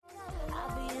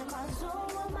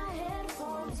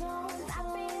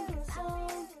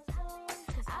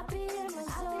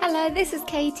Hello, this is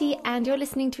Katie, and you're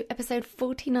listening to episode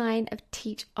 49 of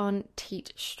Teach On,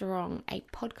 Teach Strong, a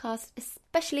podcast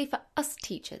especially for us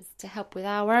teachers to help with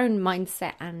our own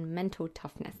mindset and mental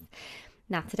toughness.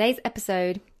 Now, today's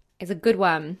episode is a good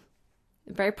one.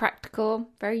 Very practical,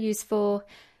 very useful,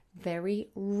 very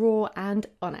raw and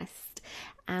honest.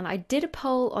 And I did a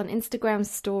poll on Instagram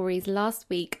stories last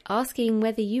week asking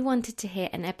whether you wanted to hear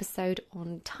an episode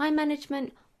on time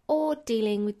management or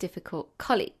dealing with difficult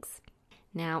colleagues.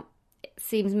 Now, it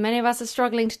seems many of us are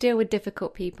struggling to deal with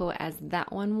difficult people, as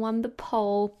that one won the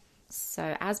poll.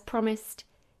 So as promised,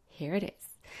 here it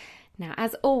is. Now,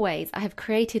 as always, I have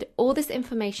created all this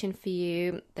information for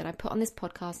you that I put on this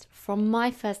podcast from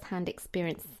my first-hand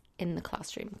experience in the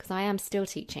classroom, because I am still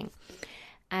teaching.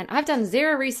 And I've done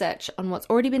zero research on what's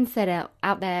already been said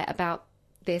out there about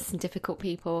this and difficult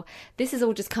people. This is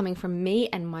all just coming from me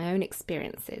and my own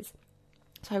experiences.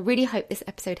 So I really hope this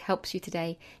episode helps you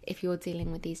today if you're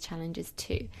dealing with these challenges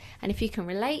too. And if you can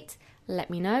relate,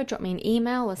 let me know. Drop me an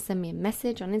email or send me a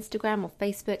message on Instagram or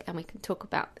Facebook and we can talk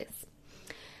about this.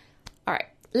 All right,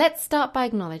 let's start by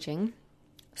acknowledging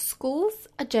schools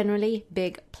are generally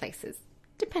big places,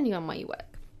 depending on where you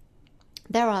work.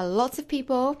 There are lots of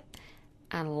people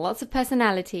and lots of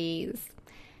personalities.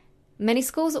 Many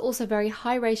schools are also very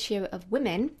high ratio of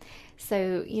women.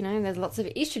 So, there's lots of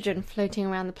estrogen floating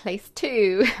around the place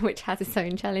too, which has its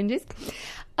own challenges.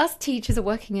 Us teachers are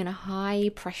working in a high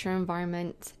pressure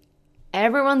environment.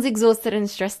 Everyone's exhausted and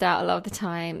stressed out a lot of the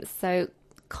time. So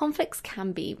conflicts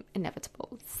can be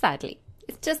inevitable, sadly.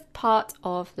 It's just part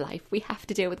of life. We have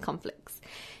to deal with conflicts.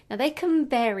 Now, they can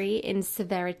vary in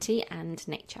severity and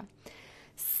nature.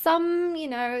 Some,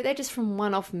 they're just from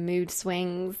one-off mood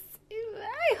swings.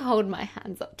 I hold my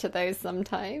hands up to those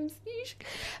sometimes.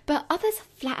 But others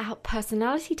are flat-out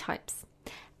personality types.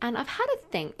 And I've had a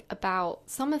think about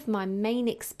some of my main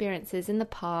experiences in the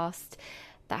past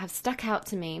that have stuck out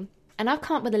to me. And I've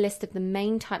come up with a list of the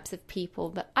main types of people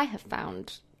that I have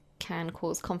found can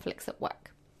cause conflicts at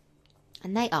work.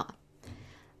 And they are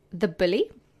the bully,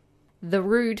 the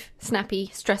rude, snappy,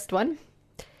 stressed one,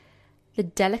 the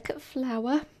delicate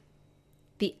flower,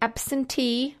 the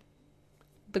absentee,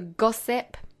 the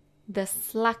gossip, the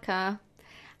slacker,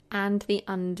 and the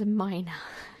underminer.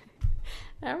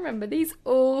 Now remember, these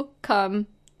all come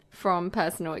from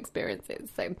personal experiences.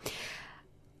 So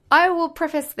I will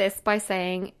preface this by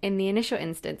saying, in the initial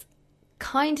instance,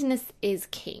 kindness is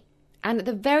key. And at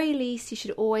the very least, you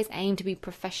should always aim to be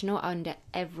professional under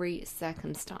every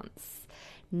circumstance.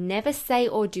 Never say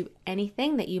or do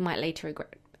anything that you might later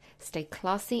regret. Stay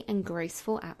classy and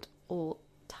graceful at all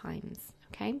times,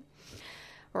 okay?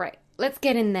 All right, let's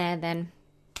get in there then.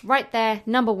 Right there,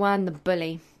 number one, the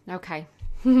bully. Okay.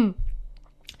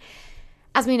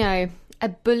 As we know, a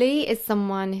bully is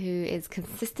someone who is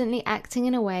consistently acting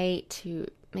in a way to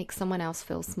make someone else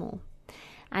feel small.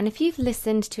 And if you've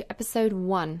listened to episode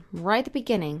 1, right at the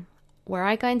beginning, where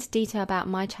I go into detail about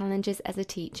my challenges as a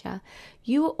teacher,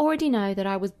 you already know that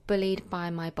I was bullied by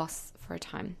my boss for a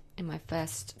time in my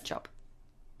first job.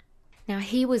 Now,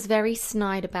 he was very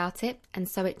snide about it, and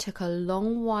so it took a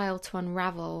long while to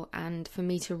unravel and for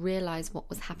me to realise what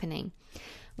was happening,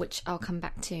 which I'll come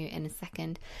back to in a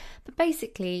second. But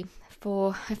basically,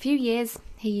 for a few years,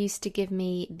 he used to give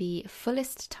me the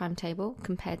fullest timetable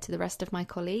compared to the rest of my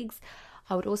colleagues.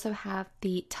 I would also have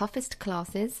the toughest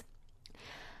classes.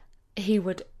 He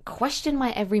would question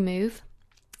my every move,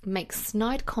 make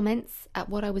snide comments at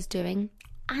what I was doing,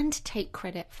 and take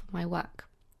credit for my work.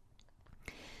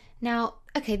 Now,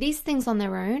 okay, these things on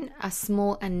their own are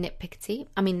small and nitpicky.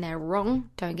 I mean, they're wrong,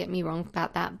 don't get me wrong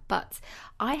about that, but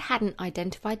I hadn't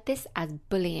identified this as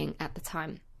bullying at the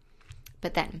time.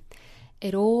 But then,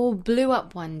 it all blew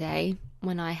up one day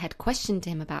when I had questioned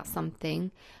him about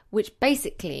something, which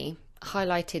basically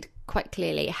highlighted quite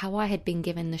clearly how I had been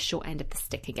given the short end of the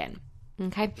stick again.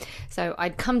 Okay, so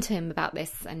I'd come to him about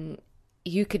this and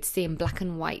you could see in black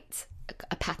and white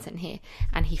a pattern here,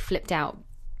 and he flipped out.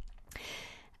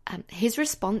 His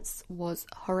response was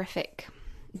horrific,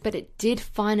 but it did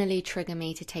finally trigger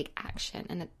me to take action,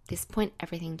 and at this point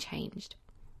everything changed.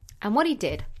 And what he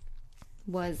did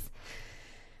was,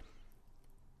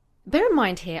 bear in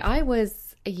mind here, I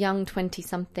was a young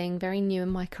 20-something, very new in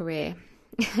my career,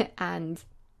 and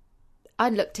I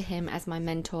looked to him as my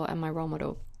mentor and my role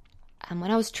model. And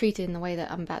when I was treated in the way that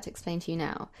I'm about to explain to you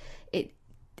now, it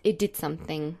did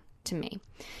something to me.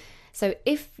 So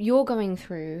if you're going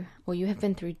through, or you have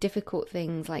been through difficult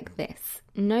things like this,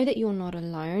 know that you're not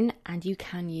alone and you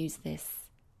can use this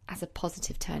as a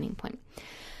positive turning point.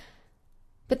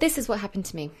 But this is what happened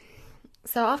to me.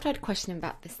 So after I'd questioned him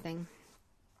about this thing,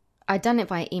 I'd done it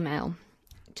via email,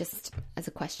 just as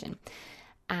a question.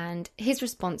 And his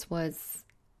response was,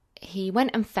 he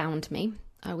went and found me.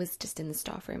 I was just in the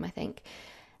staff room, I think.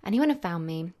 And he went and found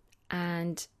me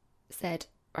and said,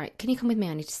 right, can you come with me?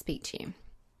 I need to speak to you.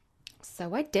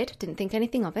 So I did, didn't think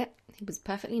anything of it. He was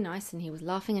perfectly nice and he was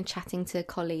laughing and chatting to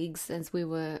colleagues as we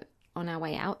were on our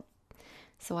way out.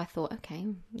 So I thought, okay,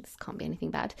 this can't be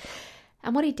anything bad.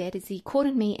 And what he did is he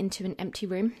cornered me into an empty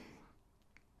room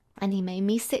and he made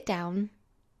me sit down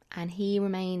and he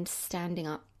remained standing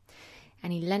up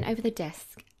and he leant over the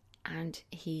desk and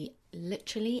he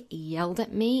literally yelled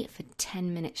at me for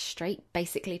 10 minutes straight,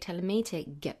 basically telling me to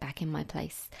get back in my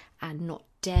place and not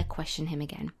dare question him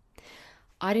again.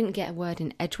 I didn't get a word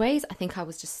in edgeways. I think I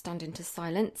was just stunned into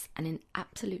silence and in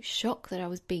absolute shock that I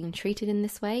was being treated in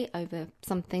this way over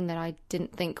something that I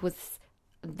didn't think was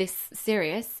this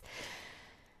serious.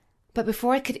 But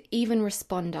before I could even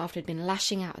respond after he'd been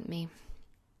lashing out at me,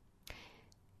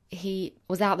 he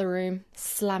was out the room,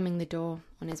 slamming the door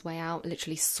on his way out,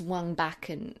 literally swung back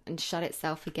and shut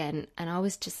itself again. And I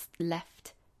was just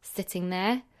left sitting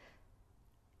there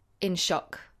in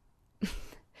shock.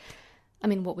 I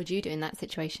mean, what would you do in that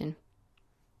situation?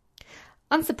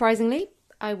 Unsurprisingly,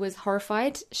 I was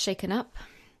horrified, shaken up.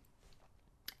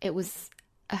 It was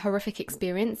a horrific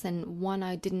experience and one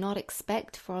I did not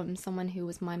expect from someone who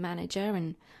was my manager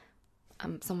and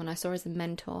someone I saw as a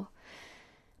mentor.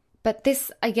 But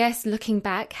this, I guess, looking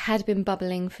back, had been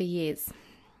bubbling for years.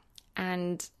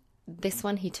 And this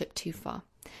one he took too far.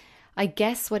 I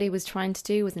guess what he was trying to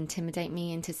do was intimidate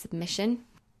me into submission.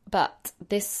 But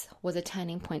this was a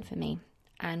turning point for me.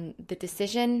 And the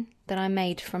decision that I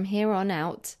made from here on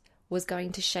out was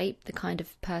going to shape the kind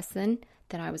of person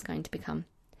that I was going to become.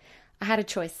 I had a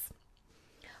choice.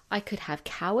 I could have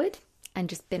cowered and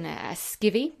just been a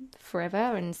skivvy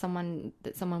forever and someone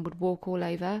would walk all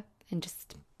over and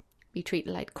just be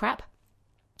treated like crap.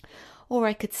 Or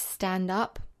I could stand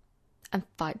up and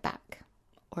fight back,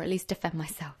 or at least defend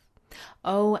myself.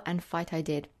 Oh, and fight I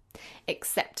did.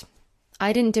 Except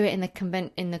I didn't do it in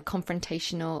the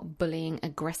confrontational, bullying,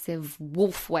 aggressive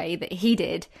wolf way that he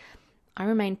did. I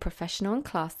remained professional and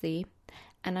classy,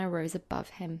 and I rose above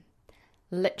him.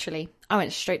 Literally, I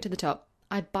went straight to the top.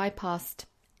 I bypassed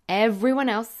everyone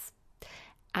else,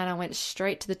 and I went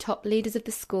straight to the top leaders of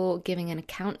the school, giving an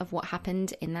account of what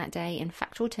happened in that day in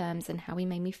factual terms and how he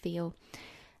made me feel.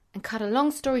 And cut a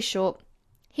long story short,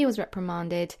 he was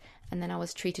reprimanded, and then I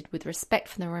was treated with respect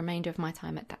for the remainder of my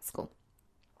time at that school.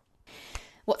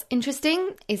 What's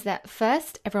interesting is that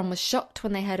first, everyone was shocked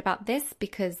when they heard about this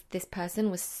because this person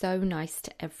was so nice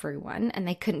to everyone and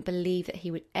they couldn't believe that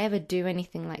he would ever do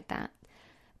anything like that.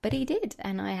 But he did,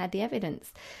 and I had the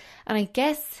evidence. And I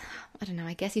guess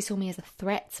he saw me as a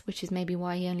threat, which is maybe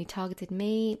why he only targeted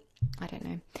me. I don't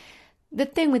know. The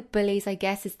thing with bullies, I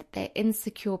guess, is that they're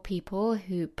insecure people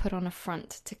who put on a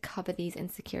front to cover these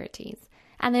insecurities.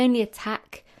 And they only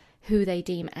attack who they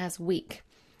deem as weak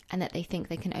and that they think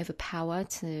they can overpower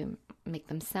to make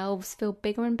themselves feel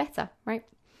bigger and better, right?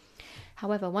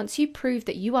 However, once you prove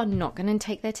that you are not going to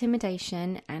take their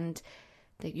intimidation and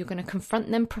that you're going to confront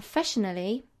them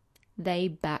professionally, they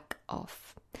back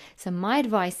off. So my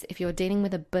advice, if you're dealing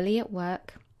with a bully at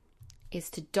work, is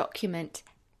to document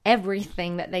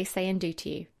everything that they say and do to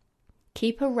you.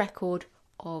 Keep a record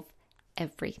of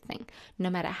everything, no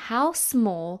matter how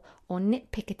small or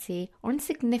nitpickety or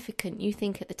insignificant you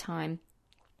think at the time.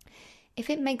 If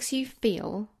it makes you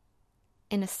feel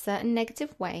in a certain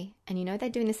negative way, and you know they're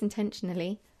doing this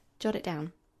intentionally, jot it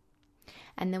down.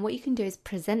 And then what you can do is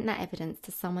present that evidence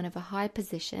to someone of a high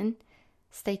position,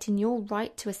 stating your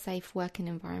right to a safe working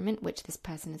environment, which this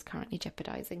person is currently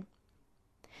jeopardizing.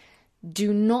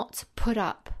 Do not put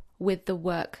up with the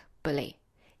work bully.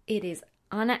 It is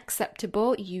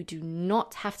unacceptable. You do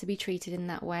not have to be treated in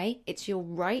that way. It's your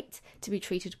right to be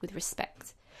treated with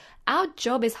respect. Our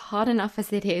job is hard enough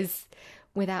as it is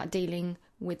without dealing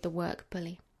with the work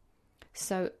bully.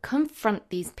 So confront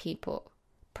these people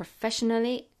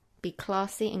professionally, be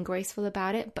classy and graceful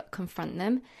about it, but confront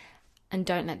them and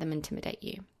don't let them intimidate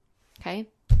you. Okay?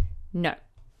 No.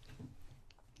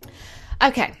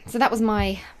 Okay, so that was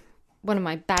one of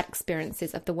my bad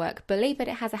experiences of the work bully, but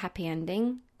it has a happy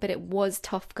ending. But it was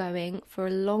tough going for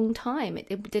a long time.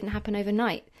 It didn't happen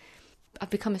overnight. I've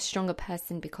become a stronger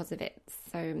person because of it.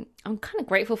 So I'm kind of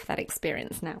grateful for that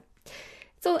experience now.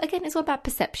 So again, it's all about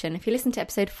perception. If you listen to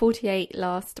episode 48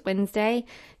 last Wednesday,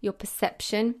 your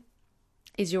perception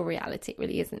is your reality,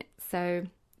 really, isn't it? So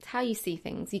it's how you see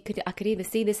things. I could either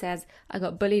see this as I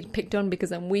got bullied, picked on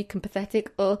because I'm weak and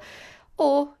pathetic,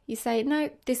 or you say, no,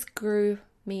 this grew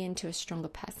me into a stronger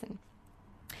person.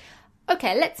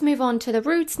 Okay, let's move on to the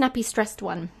rude, snappy, stressed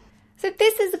one. So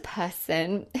this is a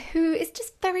person who is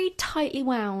just very tightly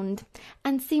wound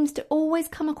and seems to always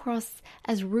come across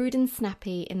as rude and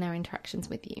snappy in their interactions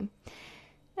with you.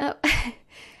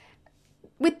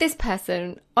 With this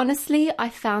person, honestly, I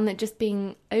found that just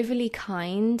being overly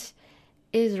kind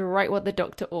is right what the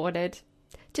doctor ordered.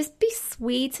 Just be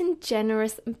sweet and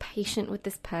generous and patient with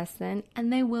this person,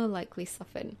 and they will likely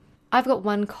soften. I've got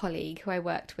one colleague who I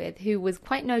worked with who was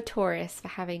quite notorious for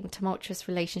having tumultuous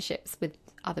relationships with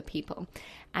other people.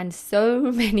 And so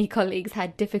many colleagues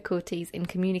had difficulties in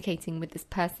communicating with this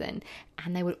person,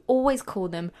 and they would always call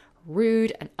them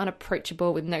rude and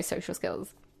unapproachable with no social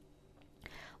skills.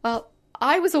 Well,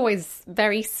 I was always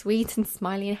very sweet and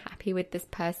smiley and happy with this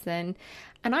person,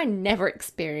 and I never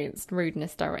experienced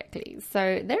rudeness directly.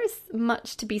 So there is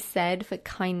much to be said for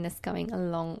kindness going a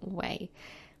long way.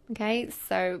 Okay,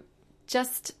 so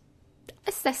just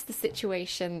assess the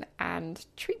situation and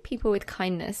treat people with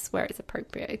kindness where it's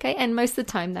appropriate, okay? And most of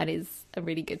the time that is a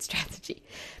really good strategy.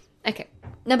 Okay,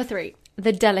 number 3,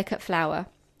 the delicate flower.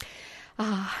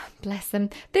 Bless them.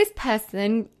 This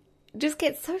person just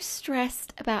gets so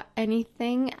stressed about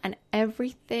anything and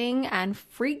everything and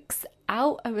freaks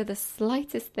out over the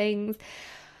slightest things.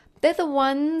 They're the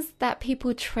ones that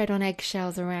people tread on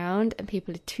eggshells around, and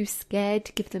people are too scared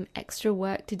to give them extra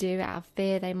work to do out of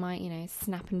fear they might,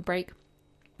 snap and break.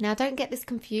 Now, don't get this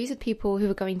confused with people who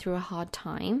are going through a hard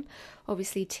time.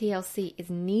 Obviously, TLC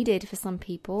is needed for some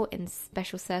people in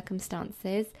special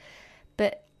circumstances.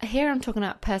 But here I'm talking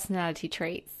about personality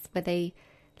traits where they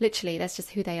literally, that's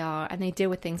just who they are, and they deal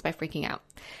with things by freaking out.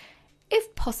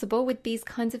 If possible, with these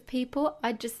kinds of people,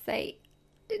 I'd just say,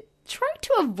 try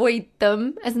to avoid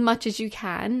them as much as you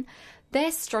can.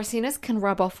 Their stressiness can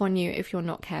rub off on you if you're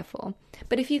not careful.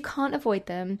 But if you can't avoid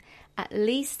them, at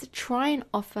least try and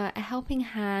offer a helping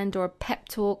hand or a pep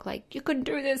talk like, you can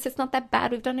do this, it's not that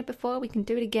bad, we've done it before, we can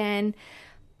do it again.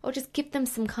 Or just give them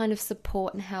some kind of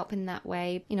support and help in that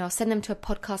way. Send them to a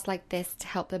podcast like this to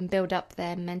help them build up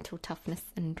their mental toughness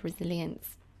and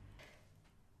resilience.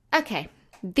 Okay,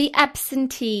 the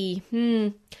absentee.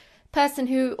 Person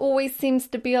who always seems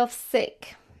to be off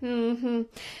sick. Now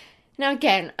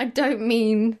again, I don't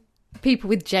mean people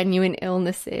with genuine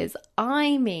illnesses.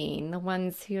 I mean the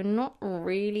ones who are not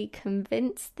really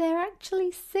convinced they're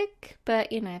actually sick, but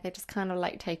they're just kind of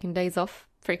like taking days off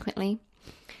frequently.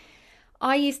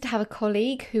 I used to have a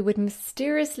colleague who would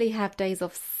mysteriously have days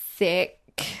off sick,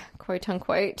 quote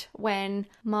unquote, when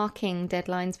marking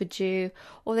deadlines were due,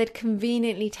 or they'd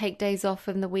conveniently take days off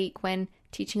in the week when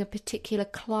teaching a particular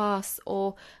class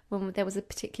or when there was a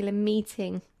particular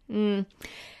meeting.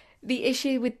 The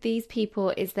issue with these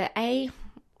people is that A,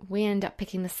 we end up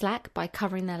picking the slack by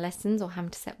covering their lessons or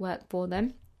having to set work for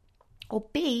them, or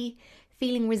B,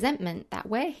 feeling resentment that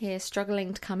we're here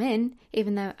struggling to come in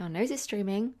even though our nose is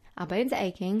streaming, our bones are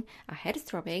aching, our head is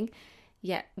throbbing,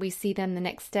 yet we see them the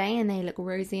next day and they look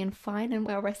rosy and fine and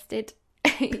well rested.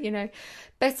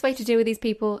 Best way to deal with these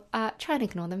people, try and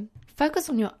ignore them. Focus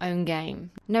on your own game,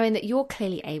 knowing that you're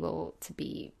clearly able to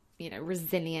be,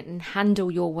 resilient and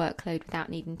handle your workload without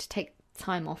needing to take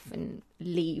time off and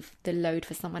leave the load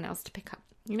for someone else to pick up,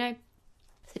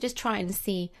 So just try and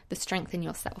see the strength in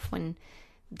yourself when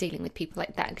dealing with people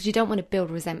like that, because you don't want to build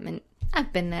resentment.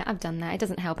 I've been there, I've done that. It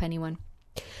doesn't help anyone.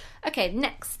 Okay,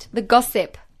 next, the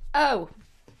gossip. Oh,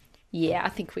 yeah, I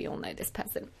think we all know this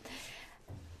person.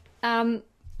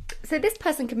 So this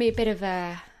person can be a bit of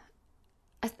a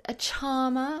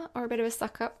charmer or a bit of a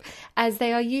suck-up, as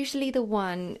they are usually the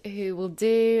one who will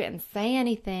do and say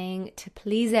anything to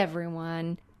please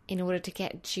everyone in order to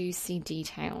get juicy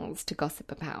details to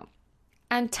gossip about.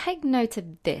 And take note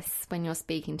of this when you're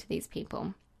speaking to these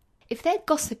people. If they're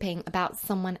gossiping about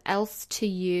someone else to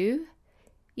you,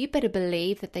 you better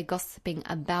believe that they're gossiping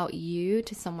about you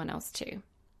to someone else too.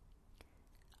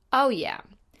 Oh yeah,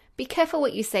 be careful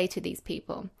what you say to these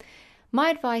people. My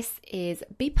advice is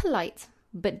be polite,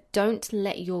 but don't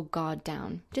let your guard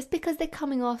down. Just because they're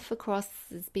coming off across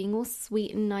as being all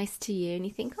sweet and nice to you and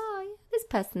you think, oh, yeah, this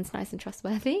person's nice and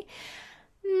trustworthy.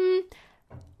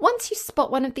 Once you spot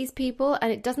one of these people,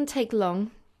 and it doesn't take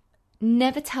long,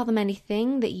 never tell them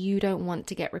anything that you don't want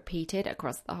to get repeated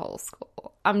across the whole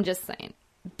school. I'm just saying,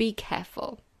 be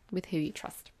careful with who you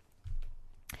trust.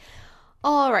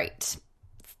 All right,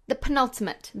 the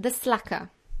penultimate, the slacker.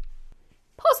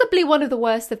 Possibly one of the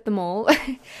worst of them all.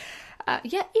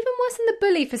 Even worse than the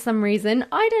bully for some reason.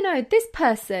 I don't know. This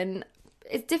person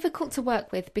is difficult to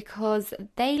work with because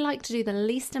they like to do the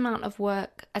least amount of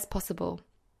work as possible.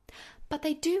 But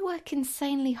they do work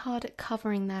insanely hard at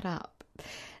covering that up.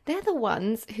 They're the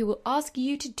ones who will ask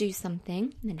you to do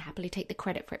something and then happily take the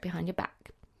credit for it behind your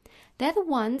back. They're the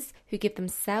ones who give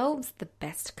themselves the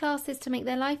best classes to make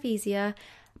their life easier,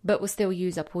 but will still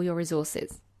use up all your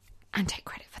resources and take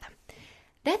credit for them.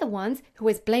 They're the ones who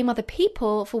always blame other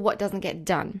people for what doesn't get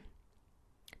done.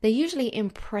 They're usually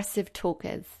impressive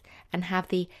talkers and have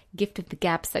the gift of the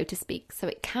gab, so to speak, so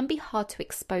it can be hard to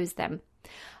expose them.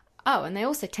 Oh, and they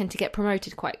also tend to get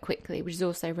promoted quite quickly, which is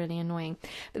also really annoying.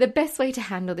 But the best way to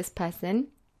handle this person,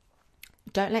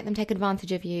 don't let them take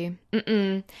advantage of you.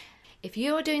 If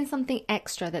you're doing something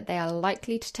extra that they are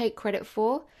likely to take credit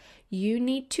for, you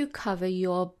need to cover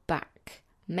your back.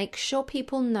 Make sure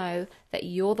people know that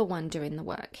you're the one doing the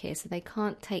work here, so they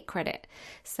can't take credit.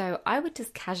 So I would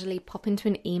just casually pop into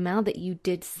an email that you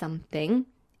did something,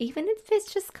 even if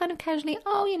it's just kind of casually,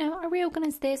 I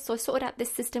reorganized this, or I sorted out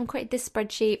this system, created this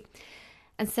spreadsheet,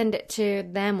 and send it to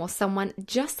them or someone,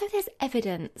 just so there's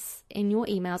evidence in your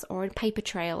emails or a paper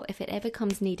trail if it ever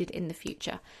comes needed in the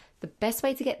future. The best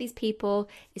way to get these people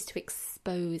is to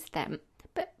expose them,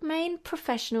 but remain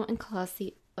professional and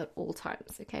classy at all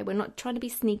times, okay? We're not trying to be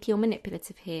sneaky or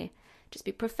manipulative here. Just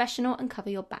be professional and cover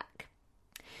your back.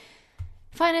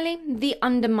 Finally, the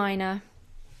underminer.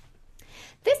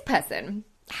 This person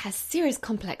has serious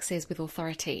complexes with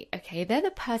authority, okay? They're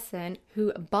the person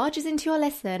who barges into your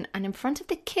lesson and in front of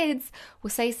the kids will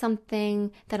say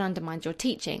something that undermines your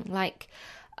teaching, like,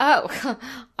 oh,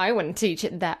 I wouldn't teach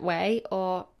it that way,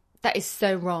 or that is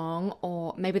so wrong,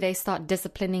 or maybe they start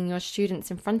disciplining your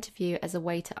students in front of you as a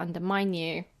way to undermine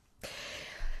you.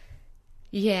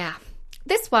 Yeah,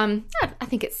 this one, I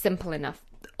think it's simple enough.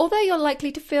 Although you're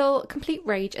likely to feel complete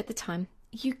rage at the time,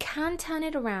 you can turn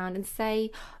it around and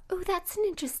say, oh, that's an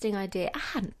interesting idea. I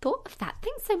hadn't thought of that.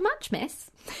 Thanks so much,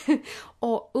 miss.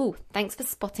 Or, oh, thanks for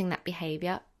spotting that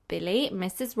behaviour. Billy,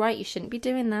 Miss is right, you shouldn't be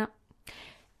doing that.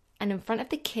 And in front of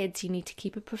the kids, you need to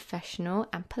keep it professional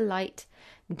and polite.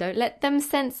 Don't let them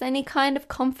sense any kind of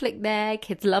conflict there.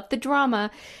 Kids love the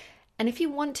drama. And if you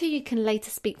want to, you can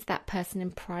later speak to that person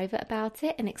in private about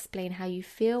it and explain how you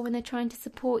feel when they're trying to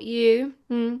support you.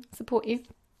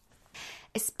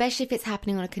 Especially if it's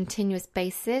happening on a continuous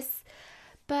basis.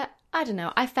 But I don't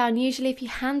know, I found usually if you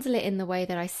handle it in the way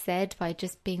that I said, by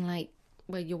just being like,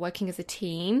 well, you're working as a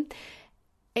team,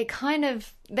 it kind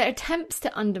of, their attempts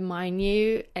to undermine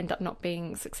you end up not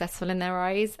being successful in their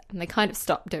eyes, and they kind of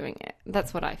stop doing it.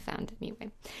 That's what I found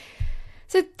anyway.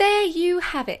 So there you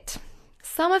have it.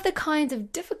 Some of the kinds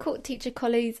of difficult teacher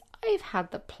colleagues I've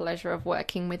had the pleasure of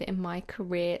working with in my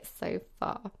career so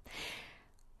far.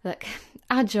 Look,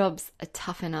 our jobs are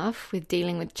tough enough with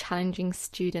dealing with challenging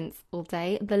students all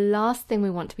day. The last thing we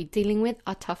want to be dealing with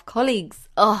are tough colleagues.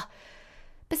 But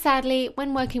sadly,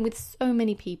 when working with so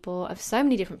many people of so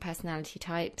many different personality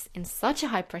types in such a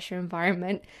high-pressure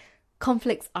environment,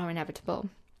 conflicts are inevitable.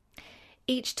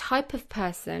 Each type of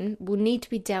person will need to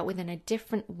be dealt with in a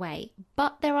different way,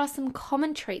 but there are some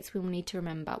common traits we will need to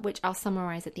remember, which I'll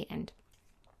summarise at the end.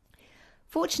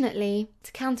 Fortunately,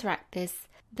 to counteract this,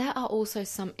 there are also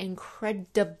some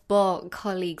incredible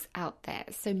colleagues out there,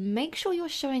 so make sure you're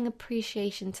showing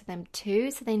appreciation to them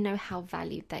too, so they know how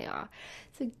valued they are.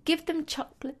 So give them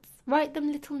chocolates, write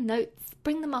them little notes,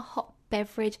 bring them a hot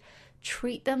beverage,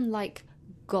 treat them like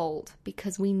gold,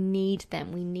 because we need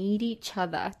them. We need each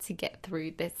other to get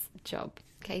through this job.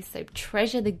 Okay, so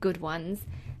treasure the good ones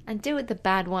and deal with the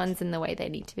bad ones in the way they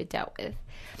need to be dealt with.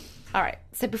 All right,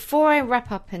 so before I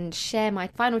wrap up and share my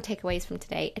final takeaways from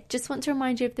today, I just want to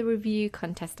remind you of the review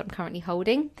contest I'm currently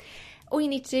holding. All you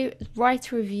need to do is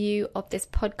write a review of this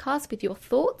podcast with your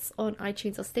thoughts on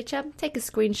iTunes or Stitcher, take a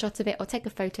screenshot of it or take a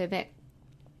photo of it,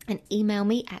 and email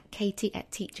me at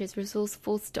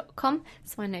katie@teachersresourceforce.com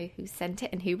so I know who sent it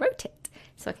and who wrote it,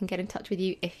 so I can get in touch with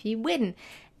you if you win.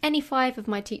 Any 5 of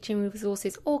my teaching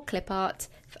resources or clip art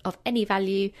of any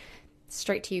value,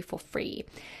 straight to you for free.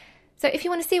 So if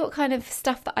you want to see what kind of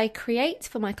stuff that I create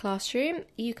for my classroom,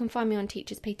 you can find me on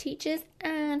Teachers Pay Teachers,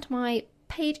 and my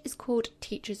page is called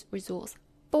Teachers Resource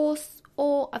Force,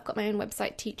 or I've got my own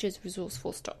website,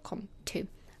 teachersresourceforce.com too.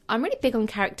 I'm really big on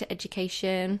character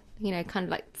education, kind of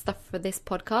like stuff for this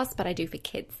podcast, but I do for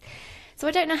kids. So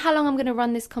I don't know how long I'm going to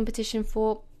run this competition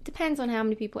for. Depends on how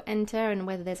many people enter and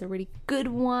whether there's a really good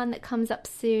one that comes up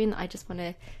soon. I just want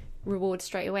to reward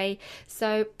straight away.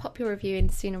 So pop your review in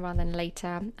sooner rather than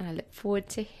later, and I look forward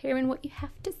to hearing what you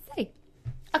have to say.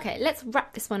 Okay, let's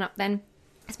wrap this one up then.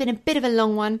 It's been a bit of a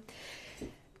long one,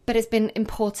 but it's been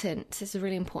important. This is a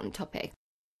really important topic.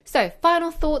 So,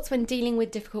 final thoughts when dealing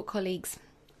with difficult colleagues.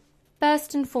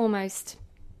 First and foremost,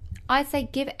 I'd say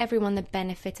give everyone the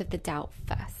benefit of the doubt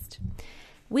first.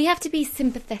 We have to be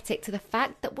sympathetic to the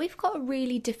fact that we've got a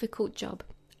really difficult job,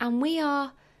 and we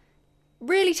are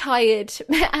really tired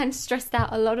and stressed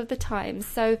out a lot of the time.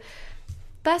 So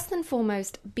first and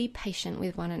foremost, be patient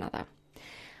with one another.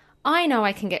 I know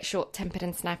I can get short-tempered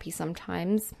and snappy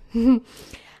sometimes, and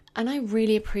I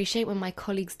really appreciate when my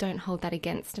colleagues don't hold that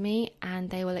against me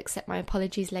and they will accept my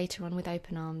apologies later on with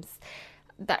open arms.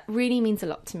 That really means a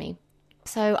lot to me.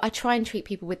 So I try and treat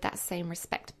people with that same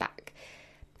respect back.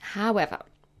 However,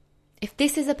 if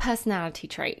this is a personality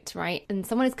trait, right, and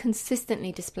someone is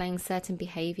consistently displaying certain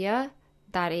behavior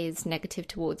that is negative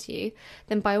towards you,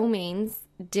 then by all means,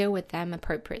 deal with them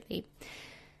appropriately.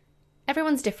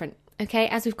 Everyone's different, okay?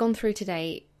 As we've gone through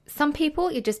today, some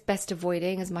people you're just best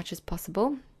avoiding as much as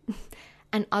possible,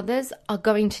 and others are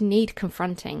going to need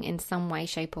confronting in some way,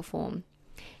 shape, or form.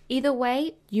 Either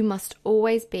way, you must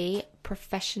always be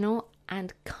professional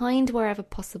and kind wherever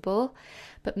possible,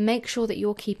 but make sure that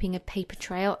you're keeping a paper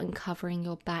trail and covering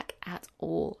your back at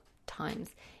all times.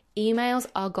 Emails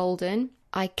are golden.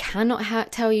 I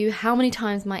cannot tell you how many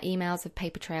times my emails of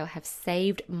paper trail have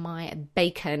saved my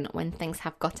bacon when things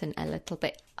have gotten a little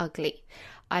bit ugly.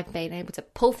 I've been able to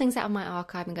pull things out of my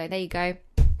archive and go, there you go,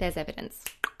 there's evidence.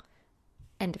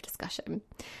 End of discussion.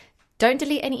 Don't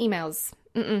delete any emails.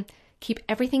 Keep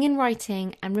everything in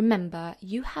writing, and remember,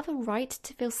 you have a right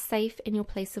to feel safe in your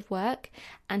place of work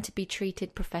and to be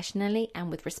treated professionally and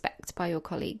with respect by your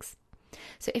colleagues.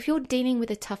 So if you're dealing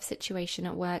with a tough situation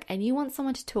at work and you want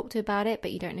someone to talk to about it,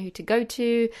 but you don't know who to go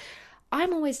to,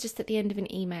 I'm always just at the end of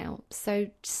an email. So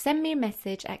send me a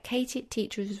message at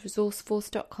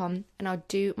katie@teachersresourceforce.com and I'll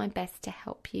do my best to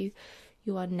help you.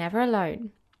 You are never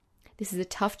alone. This is a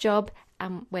tough job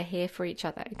and we're here for each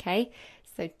other, okay?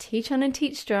 So teach on and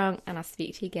teach strong, and I'll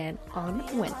speak to you again on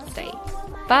Wednesday.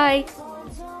 Bye.